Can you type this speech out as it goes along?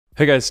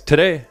Hey guys,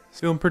 today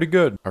feeling pretty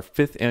good. Our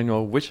 5th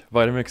annual Which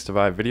Vitamix to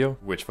Buy video,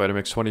 Which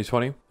Vitamix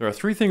 2020. There are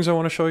 3 things I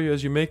want to show you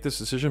as you make this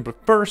decision,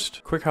 but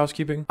first, quick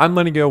housekeeping. I'm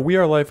Lenny, Gale. We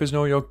Are Life is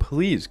No Yoke.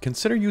 Please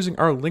consider using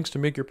our links to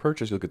make your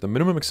purchase. You'll get the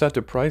minimum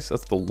accepted price,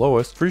 that's the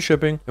lowest, free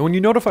shipping, and when you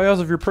notify us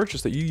of your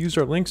purchase that you used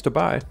our links to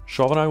buy,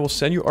 Shalva and I will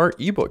send you our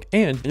ebook,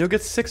 and you'll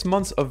get 6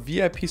 months of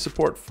VIP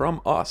support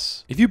from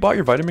us. If you bought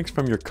your Vitamix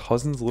from your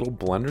cousin's little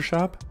blender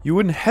shop, you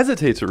wouldn't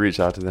hesitate to reach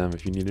out to them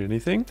if you needed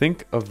anything.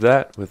 Think of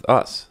that with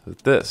us,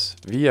 with this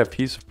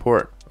VIP support.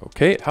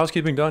 Okay,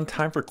 housekeeping done,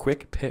 time for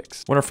quick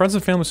picks. When our friends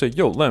and family say,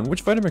 yo, Len,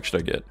 which Vitamix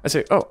should I get? I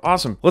say, oh,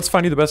 awesome, let's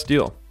find you the best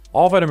deal.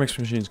 All Vitamix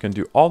machines can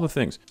do all the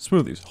things.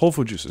 Smoothies, whole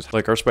food juices,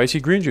 like our spicy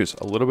green juice,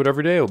 a little bit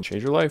every day will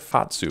change your life.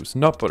 Hot soups,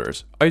 nut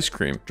butters, ice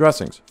cream,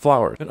 dressings,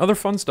 flours, and other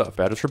fun stuff.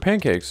 Batters for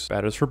pancakes,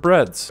 batters for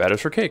breads,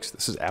 batters for cakes.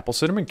 This is apple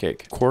cinnamon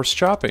cake. Coarse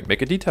chopping,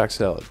 make a detox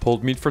salad.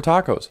 Pulled meat for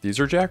tacos. These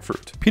are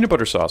jackfruit. Peanut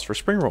butter sauce for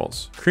spring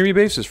rolls. Creamy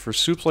bases for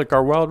soups like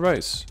our wild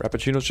rice.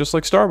 Frappuccinos just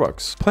like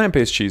Starbucks.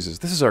 Plant-based cheeses.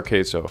 This is our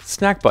queso.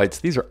 Snack bites.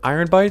 These are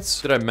iron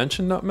bites. Did I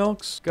mention nut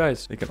milks?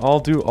 Guys, they can all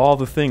do all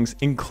the things,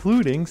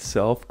 including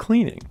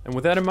self-cleaning. And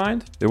with that in mind,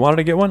 they wanted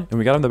to get one, and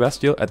we got them the best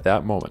deal at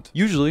that moment.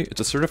 Usually,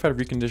 it's a certified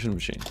reconditioned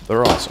machine.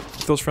 They're awesome.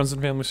 If those friends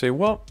and family say,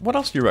 well, what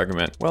else do you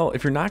recommend? Well,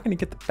 if you're not going to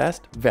get the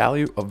best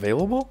value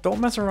available, don't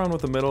mess around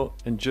with the middle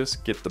and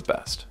just get the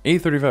best.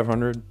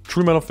 A3500,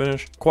 true metal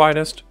finish,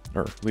 quietest,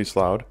 or least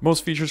loud.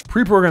 Most features,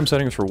 pre-programmed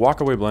settings for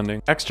walk-away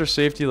blending, extra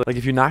safety, like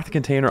if you knock the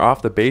container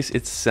off the base,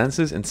 it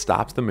senses and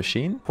stops the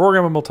machine,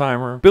 programmable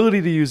timer, ability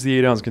to use the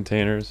 8-ounce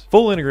containers,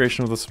 full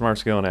integration with the Smart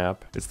Scaling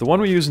app. It's the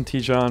one we use and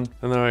teach on,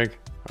 and they're like,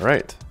 all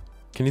right,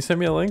 can you send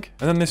me a link?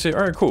 And then they say,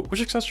 all right, cool.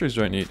 Which accessories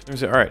do I need? And we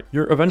say, all right,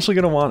 you're eventually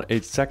going to want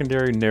a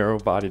secondary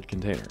narrow-bodied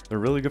container. They're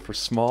really good for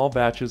small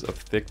batches of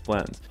thick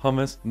blends,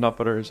 hummus, nut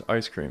butters,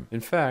 ice cream. In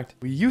fact,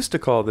 we used to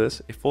call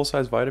this a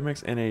full-size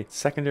Vitamix and a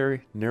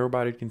secondary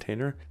narrow-bodied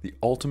container the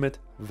ultimate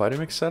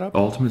Vitamix setup.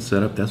 Ultimate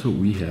setup, that's what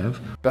we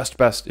have.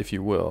 Best, if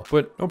you will.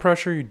 But no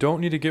pressure, you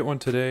don't need to get one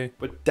today,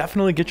 but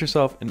definitely get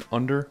yourself an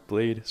under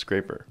blade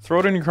scraper. Throw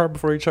it in your cart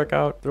before you check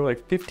out. They're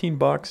like 15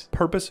 bucks,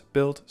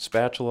 purpose-built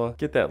spatula.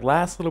 Get that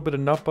last little bit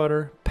of nut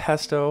butter,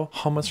 pesto,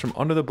 hummus from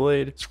under the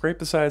blade, scrape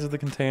the sides of the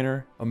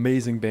container.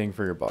 Amazing bang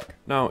for your buck.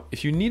 Now,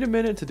 if you need a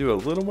minute to do a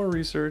little more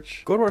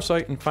research, go to our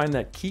site and find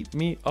that Keep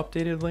Me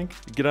Updated link.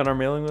 Get on our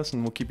mailing list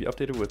and we'll keep you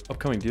updated with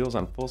upcoming deals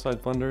on full-size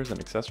blenders and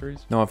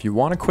accessories. Now, if you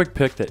want a quick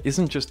pick that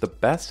isn't just the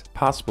best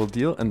possible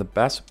deal and the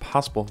best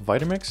possible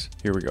Vitamix,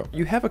 here we go.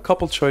 You have a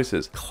couple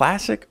choices,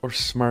 classic or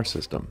smart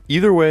system.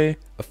 Either way,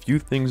 a few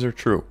things are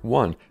true.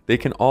 1, they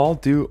can all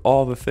do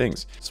all the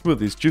things.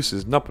 Smoothies,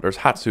 juices, nut butters,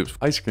 hot soups,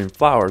 ice cream,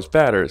 flours,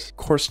 batters,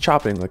 coarse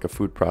chopping like a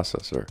food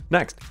processor.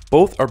 Next,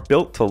 both are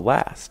built to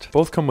last.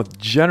 Both come with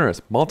generous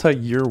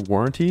multi-year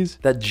warranties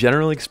that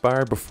generally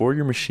expire before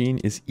your machine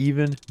is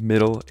even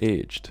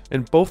middle-aged.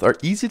 And both are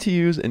easy to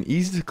use and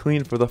easy to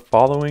clean for the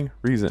following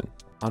reason.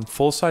 On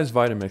full-size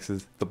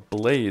Vitamixes, the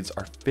blades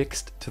are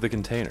fixed to the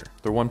container.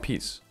 They're one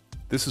piece.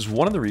 This is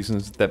one of the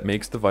reasons that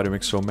makes the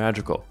Vitamix so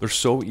magical. They're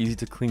so easy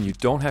to clean, you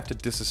don't have to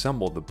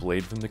disassemble the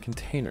blade from the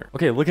container.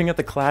 Okay, looking at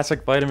the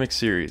classic Vitamix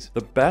series.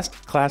 The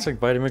best classic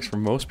Vitamix for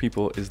most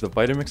people is the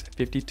Vitamix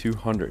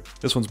 5200.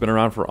 This one's been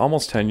around for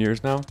almost 10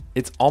 years now.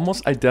 It's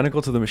almost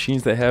identical to the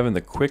machines they have in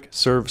the quick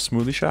serve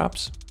smoothie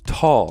shops.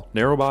 Tall,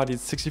 narrow-bodied,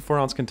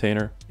 64-ounce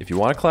container. If you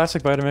want a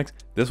classic Vitamix,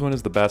 this one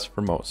is the best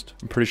for most.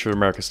 I'm pretty sure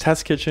America's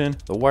Test Kitchen,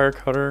 the Wire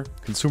Cutter,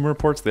 Consumer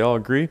Reports, they all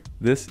agree.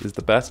 This is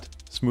the best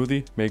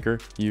smoothie maker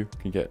you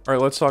can get. All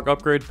right, let's talk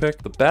upgrade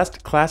pick. The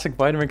best classic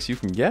Vitamix you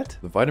can get,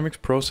 the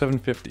Vitamix Pro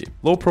 750.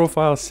 Low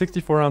profile,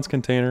 64-ounce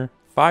container.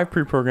 5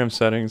 pre-programmed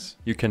settings.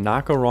 You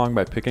cannot go wrong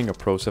by picking a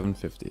Pro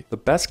 750. The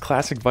best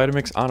classic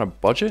Vitamix on a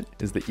budget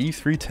is the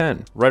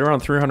E310. Right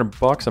around 300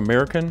 bucks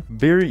American.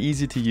 Very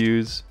easy to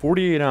use.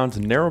 48-ounce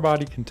narrow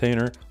body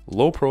container.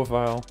 Low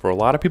profile. For a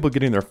lot of people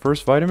getting their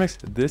first Vitamix,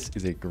 this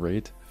is a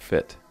great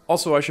fit.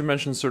 Also, I should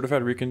mention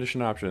certified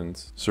recondition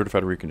options.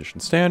 Certified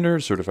recondition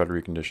standard, certified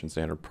recondition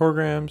standard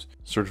programs,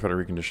 certified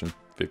recondition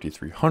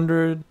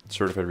 5300,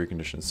 certified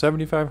recondition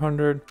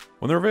 7500.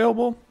 When they're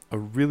available, a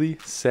really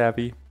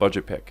savvy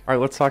budget pick. All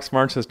right, let's talk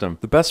smart system.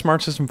 The best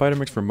smart system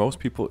Vitamix for most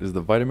people is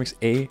the Vitamix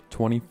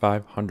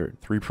A2500.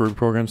 3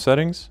 pre-programmed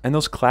settings and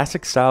those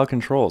classic style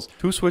controls.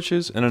 2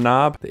 switches and a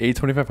knob. The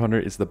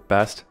A2500 is the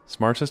best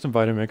smart system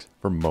Vitamix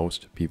for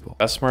most people.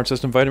 Best smart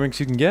system Vitamix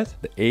you can get,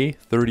 the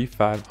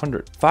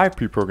A3500. 5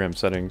 pre-programmed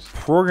settings,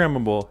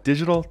 programmable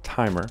digital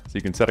timer, so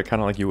you can set it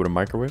kind of like you would a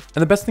microwave.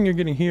 And the best thing you're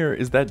getting here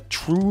is that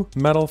true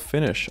metal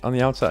finish on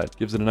the outside.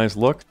 Gives it a nice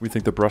look. We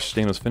think the brushed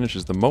stainless finish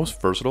is the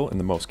most versatile and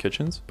the most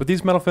kitchens. But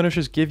these metal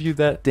finishes give you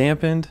that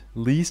dampened,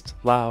 least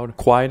loud,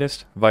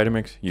 quietest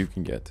Vitamix you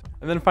can get.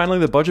 And then finally,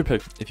 the budget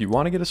pick. If you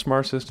want to get a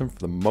smart system for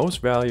the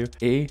most value,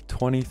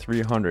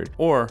 A2300.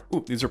 Or,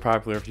 these are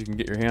popular if you can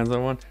get your hands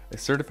on one, a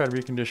certified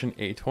recondition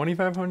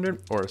A2500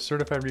 or a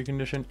certified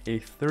recondition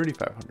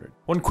A3500.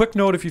 One quick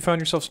note, if you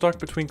found yourself stuck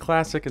between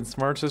classic and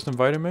smart system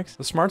Vitamix,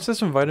 the smart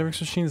system Vitamix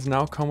machines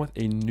now come with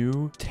a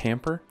new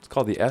tamper. It's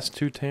called the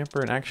S2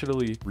 tamper and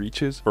actually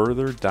reaches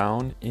further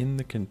down in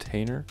the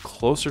container,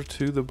 closer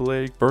to the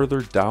blade,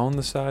 further down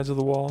the sides of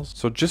the walls.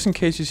 So just in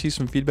case you see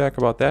some feedback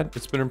about that,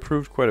 it's been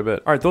improved quite a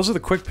bit. All right, those are the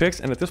quick picks.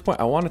 And at this point,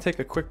 I want to take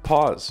a quick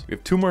pause. We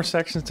have 2 more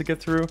sections to get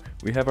through.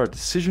 We have our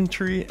decision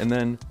tree and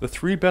then the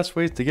 3 best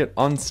ways to get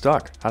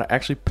unstuck, how to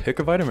actually pick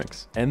a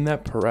Vitamix, and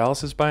that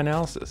paralysis by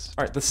analysis.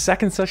 All right, the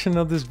second section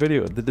of this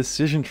video, the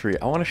decision tree,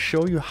 I want to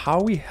show you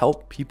how we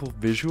help people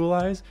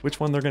visualize which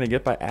one they're going to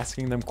get by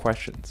asking them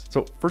questions.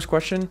 So first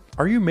question,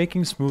 are you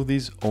making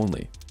smoothies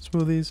only?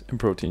 Smoothies and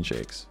protein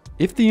shakes.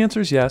 If the answer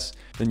is yes,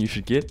 then you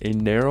should get a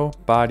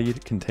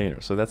narrow-bodied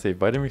container. So that's a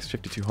Vitamix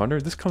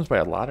 5200. This comes by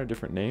a lot of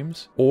different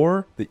names.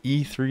 Or the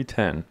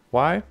E310.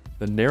 Why?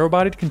 The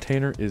narrow-bodied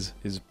container is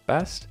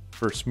best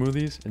for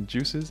smoothies and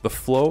juices. The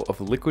flow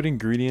of liquid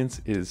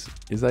ingredients is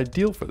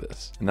ideal for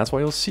this. And that's why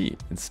you'll see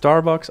in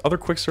Starbucks, other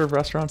quick serve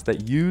restaurants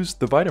that use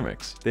the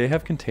Vitamix, they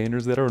have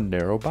containers that are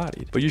narrow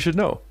bodied. But you should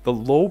know the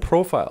low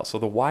profile, so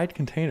the wide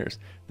containers,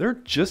 they're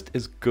just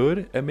as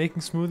good at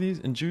making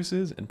smoothies and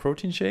juices and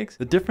protein shakes.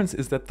 The difference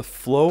is that the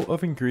flow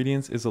of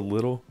ingredients is a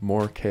little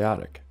more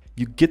chaotic.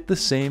 You get the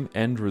same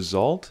end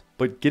result,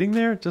 but getting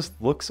there just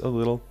looks a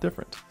little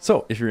different.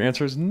 So if your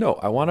answer is no,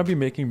 I want to be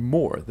making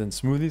more than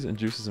smoothies and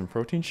juices and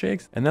protein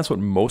shakes, and that's what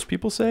most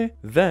people say,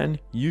 then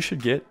you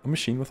should get a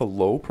machine with a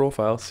low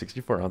profile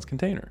 64-ounce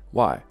container.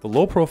 Why? The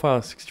low profile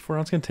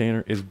 64-ounce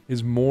container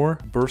is more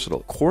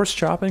versatile. Coarse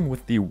chopping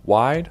with the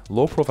wide,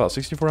 low profile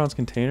 64-ounce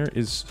container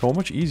is so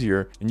much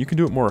easier, and you can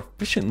do it more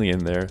efficiently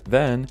in there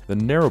than the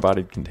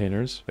narrow-bodied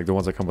containers, like the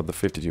ones that come with the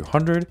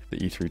 5200, the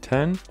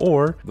E310,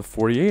 or the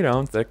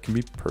 48-ounce that can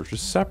be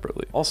purchased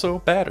separately. Also,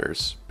 batters.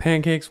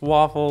 Pancakes,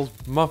 waffles,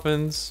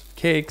 muffins,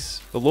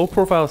 cakes. The low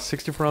profile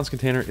 64-ounce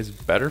container is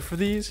better for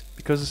these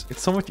because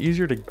it's so much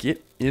easier to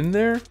get in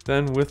there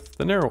than with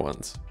the narrow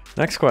ones.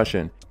 Next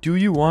question. Do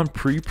you want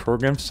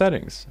pre-programmed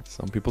settings?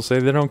 Some people say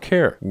they don't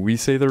care. We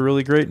say they're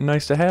really great and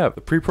nice to have.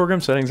 The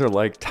pre-programmed settings are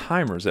like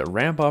timers that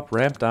ramp up,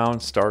 ramp down,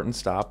 start and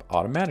stop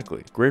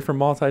automatically. Great for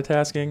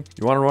multitasking.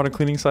 You want to run a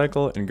cleaning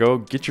cycle and go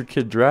get your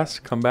kid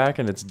dressed, come back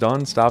and it's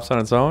done, stops on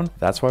its own.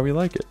 That's why we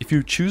like it. If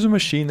you choose a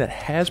machine that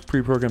has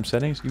pre-programmed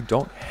settings, you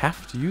don't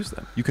have to use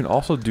them. You can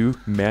also do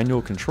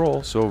manual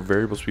control, so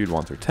variable speed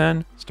 1 through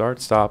 10, start,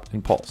 stop,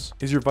 and pulse.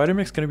 Is your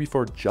Vitamix going to be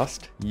for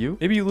just you?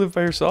 Maybe you live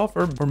by yourself,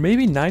 or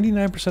maybe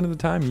 99% of the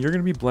time you're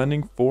going to be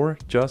blending for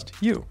just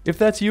you. If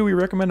that's you, we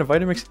recommend a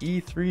Vitamix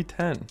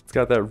E310. It's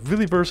got that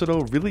really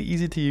versatile, really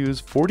easy to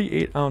use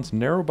 48-ounce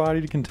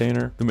narrow-bodied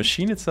container. The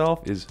machine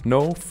itself is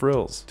no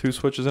frills. 2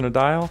 switches and a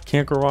dial.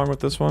 Can't go wrong with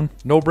this one.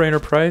 No-brainer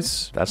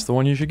price. That's the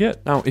one you should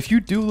get. Now, if you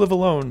do live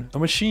alone, a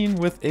machine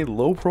with a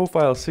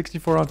low-profile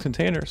 64-ounce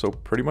container, so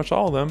pretty much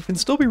all of them, can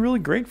still be really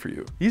great for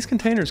you. These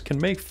containers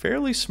can make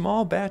fairly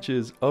small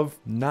batches of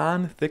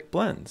non-thick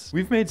blends.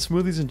 We've made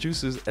smoothies and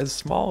juices as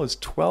small as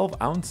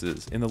 12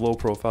 ounces in the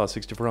low-profile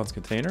 64-ounce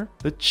container.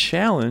 The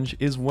challenge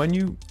is when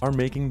you are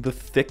making the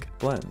thick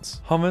blends.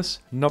 Hummus,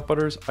 nut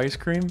butters, ice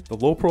cream. The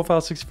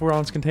low-profile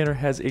 64-ounce container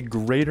has a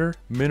greater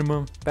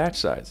minimum batch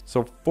size.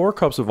 So 4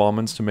 cups of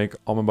almonds to make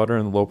almond butter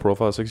in the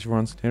low-profile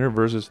 64-ounce container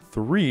versus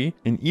 3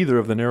 in either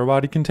of the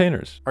narrow-body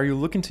containers. Are you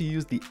looking to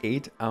use the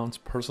 8-ounce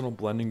personal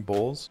blending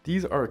bowls?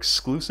 These are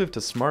exclusive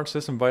to Smart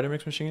System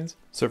Vitamix machines.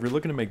 So if you're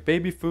looking to make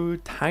baby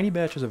food, tiny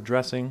batches of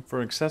dressing, for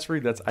an accessory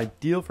that's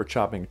ideal for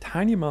chopping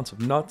tiny amounts of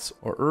nuts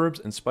or herbs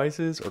and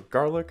spices or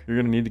garlic, you're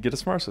going to need to get a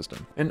Smart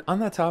System. And on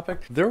that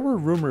topic, there were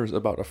rumors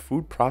about a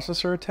food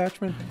processor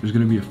attachment. There's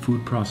going to be a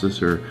food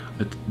processor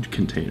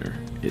container.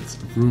 It's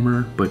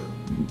rumor, but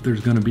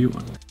there's going to be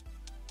one.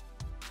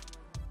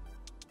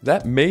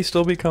 That may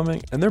still be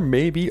coming, and there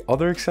may be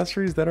other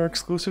accessories that are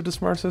exclusive to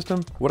Smart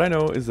System. What I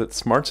know is that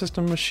Smart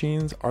System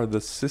machines are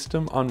the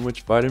system on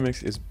which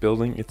Vitamix is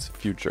building its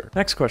future.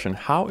 Next question,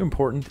 how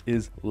important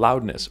is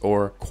loudness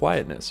or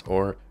quietness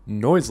or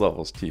noise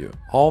levels to you?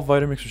 All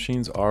Vitamix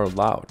machines are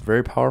loud,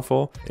 very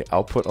powerful, they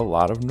output a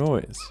lot of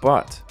noise.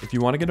 But if you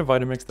want to get a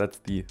Vitamix that's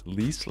the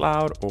least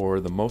loud or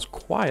the most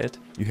quiet,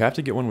 you have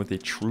to get one with a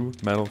true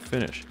metal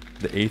finish.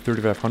 The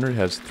A3500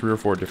 has 3 or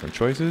 4 different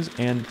choices,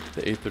 and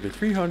the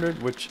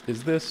A3300, which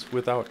is this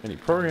without any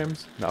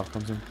programs, now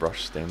comes in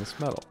brushed stainless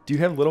metal. Do you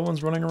have little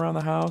ones running around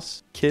the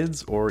house,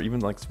 kids, or even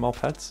like small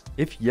pets?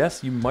 If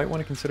yes, you might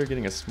want to consider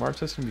getting a Smart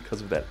System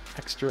because of that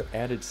extra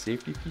added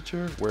safety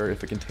feature where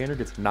if a container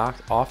gets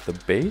knocked off the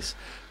base,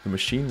 the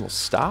machine will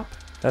stop.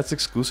 That's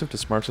exclusive to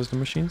Smart System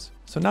machines.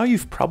 So now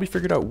you've probably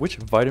figured out which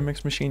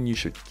Vitamix machine you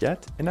should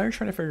get, and now you're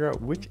trying to figure out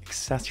which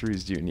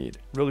accessories do you need.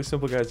 Really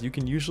simple, guys. You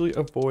can usually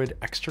avoid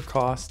extra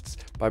costs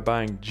by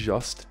buying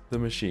just the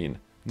machine.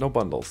 no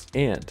bundles.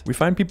 And we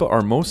find people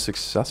are most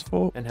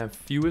successful and have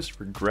fewest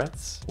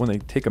regrets when they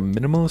take a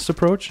minimalist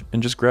approach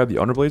and just grab the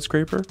underblade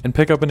scraper and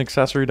pick up an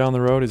accessory down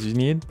the road as you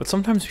need. But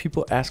sometimes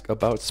people ask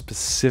about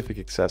specific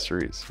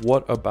accessories.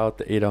 What about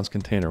the 8-ounce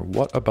container?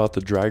 What about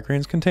the dry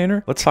grains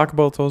container? Let's talk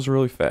about those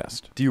really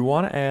fast. Do you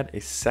want to add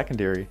a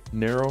secondary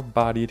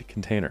narrow-bodied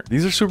container?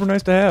 These are super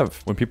nice to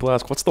have. When people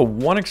ask, what's the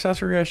one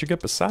accessory I should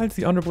get besides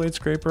the underblade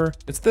scraper?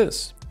 It's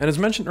this. And as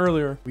mentioned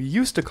earlier, we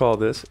used to call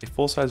this a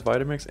full-size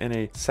Vitamix and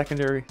a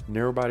secondary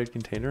narrow-bodied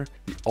container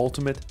the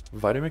ultimate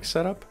Vitamix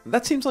setup.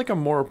 That seems like a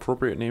more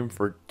appropriate name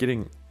for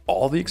getting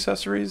all the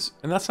accessories,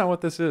 and that's not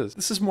what this is.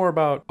 This is more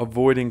about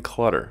avoiding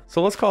clutter.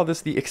 So let's call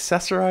this the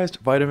accessorized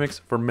Vitamix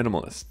for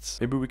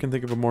minimalists. Maybe we can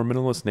think of a more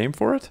minimalist name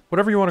for it.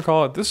 Whatever you want to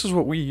call it, this is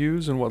what we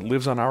use and what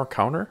lives on our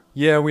counter.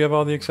 Yeah, we have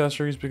all the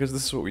accessories because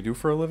this is what we do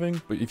for a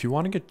living, but if you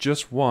want to get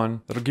just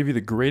one that'll give you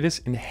the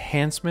greatest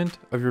enhancement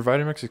of your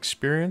Vitamix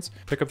experience,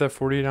 pick up that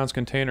 48-ounce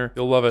container.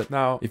 You'll love it.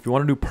 Now, if you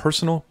want to do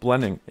personal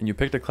blending and you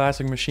picked a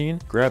classic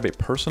machine, grab a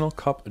personal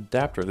cup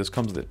adapter. This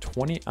comes with a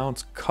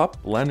 20-ounce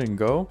cup, blend and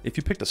go. If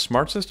you picked a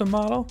smart system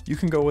model, you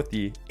can go with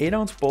the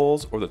 8-ounce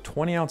bowls or the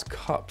 20-ounce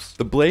cups.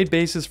 The blade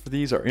bases for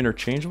these are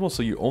interchangeable,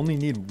 so you only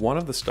need one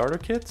of the starter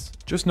kits.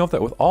 Just note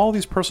that with all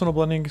these personal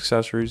blending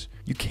accessories,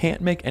 you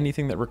can't make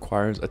anything that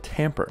requires a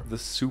tamper. The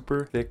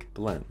super thick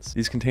blends.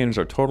 These containers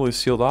are totally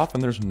sealed off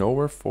and there's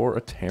nowhere for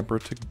a tamper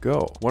to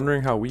go.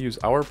 Wondering how we use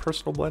our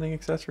personal blending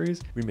accessories?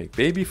 We make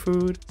baby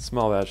food,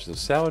 small batches of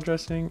salad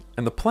dressing,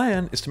 and the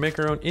plan is to make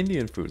our own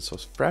Indian food, so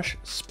fresh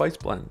spice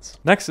blends.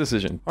 Next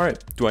decision. All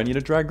right, do I need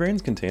a dry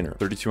grains container?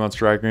 32-ounce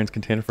dry grains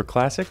container for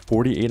classic,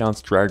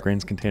 48-ounce dry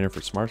grains container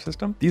for smart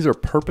system. These are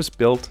purpose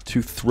built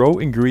to throw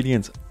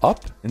ingredients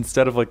up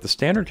instead of like the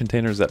standard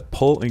containers that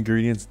pull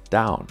ingredients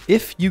down.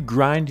 If you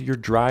grind your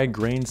dry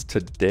grains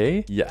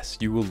today, yes,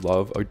 you will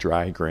love a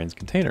dry grains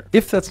container.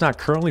 If that's not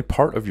currently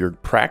part of your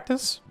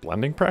practice,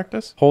 blending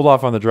practice, hold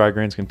off on the dry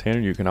grains container.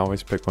 You can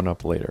always pick one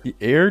up later. The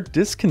air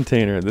disc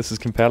container. This is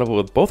compatible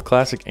with both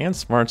classic and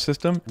smart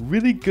system.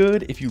 Really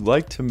good if you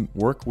like to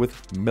work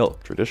with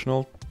milk,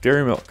 traditional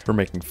dairy milk, for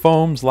making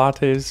foams,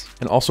 lattes,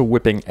 and also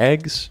whipping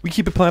eggs. We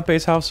keep a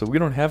plant-based house, so we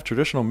don't have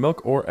traditional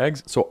milk or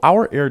eggs. So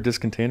our air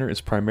disc container is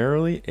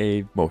primarily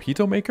a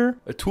mojito maker,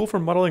 a tool for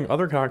muddling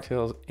other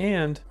cocktails,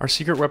 and our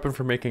secret weapon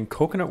for making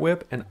coconut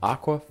whip and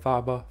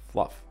aquafaba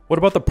fluff. What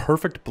about the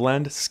perfect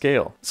blend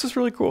scale? This is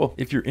really cool.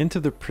 If you're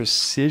into the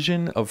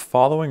precision of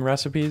following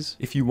recipes,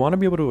 if you want to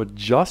be able to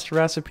adjust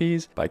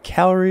recipes by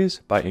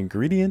calories, by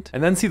ingredient,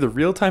 and then see the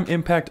real-time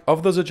impact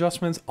of those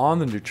adjustments on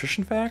the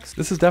nutrition facts,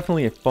 this is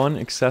definitely a fun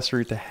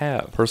accessory to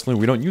have. Personally,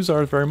 we don't use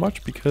ours very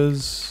much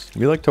because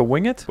we like to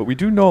wing it, but we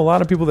do know a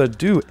lot of people that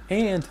do,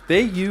 and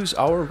they use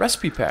our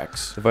recipe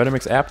packs. The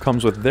Vitamix app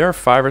comes with their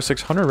 500 or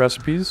 600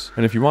 recipes,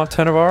 and if you want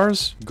 10 of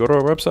ours, go to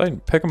our website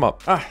and pick them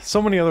up.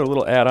 So many other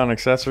little add-on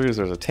accessories.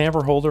 There's a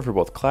tamper holder for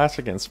both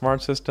classic and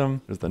smart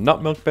system. There's the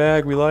nut milk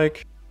bag we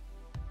like.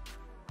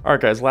 All right,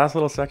 guys, last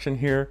little section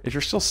here. If you're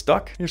still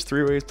stuck, here's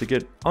 3 ways to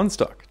get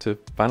unstuck, to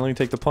finally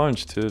take the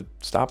plunge, to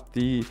stop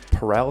the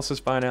paralysis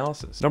by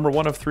analysis. Number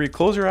 1 of 3,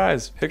 close your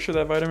eyes. Picture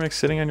that Vitamix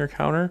sitting on your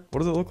counter. What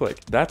does it look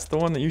like? That's the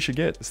one that you should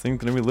get. This thing's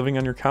gonna be living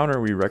on your counter.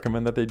 We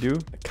recommend that they do.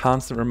 A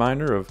constant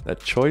reminder of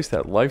that choice,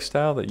 that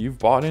lifestyle that you've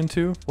bought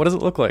into. What does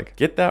it look like?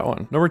 Get that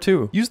one. Number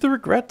 2, use the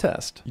regret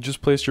test. You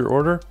just placed your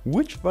order.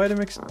 Which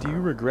Vitamix do you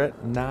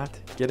regret not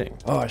getting?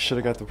 Oh, I should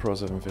have got the Pro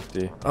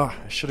 750. Oh,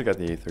 I should have got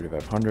the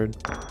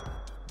A3500.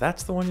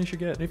 That's the one you should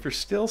get. And if you're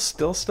still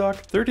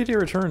stuck, 30-day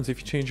returns if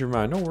you change your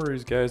mind. No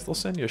worries, guys. They'll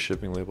send you a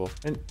shipping label.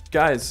 And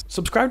guys,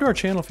 subscribe to our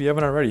channel if you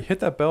haven't already. Hit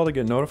that bell to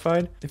get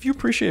notified. If you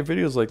appreciate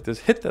videos like this,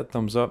 hit that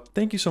thumbs up.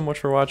 Thank you so much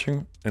for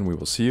watching, and we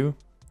will see you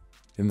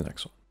in the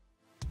next one.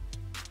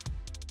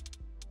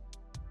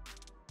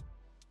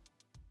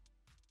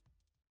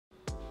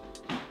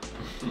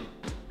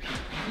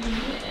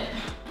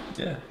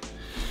 Yeah.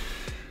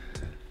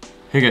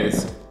 Hey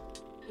guys,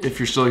 if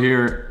you're still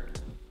here,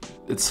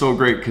 it's so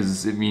great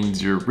because it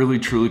means you're really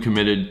truly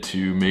committed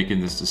to making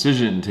this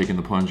decision and taking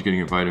the plunge,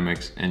 getting a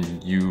Vitamix,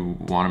 and you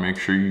want to make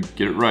sure you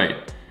get it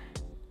right.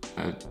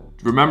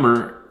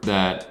 Remember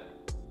that,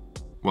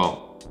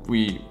 well,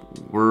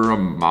 we're a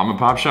mom and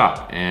pop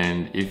shop,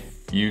 and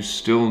if you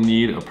still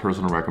need a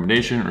personal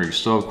recommendation or you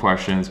still have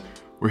questions,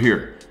 we're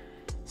here.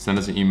 Send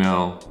us an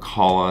email,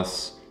 call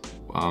us.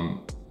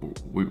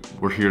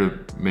 We're here to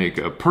make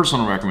a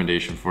personal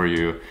recommendation for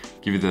you,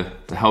 give you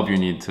the help you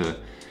need to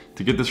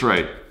get this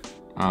right.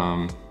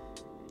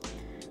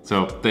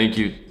 So thank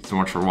you so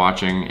much for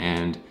watching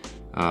and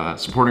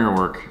supporting our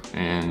work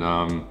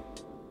and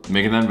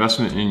making that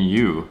investment in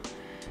you,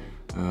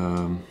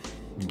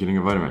 getting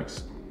a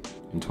Vitamix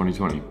in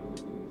 2020.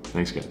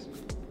 Thanks, guys.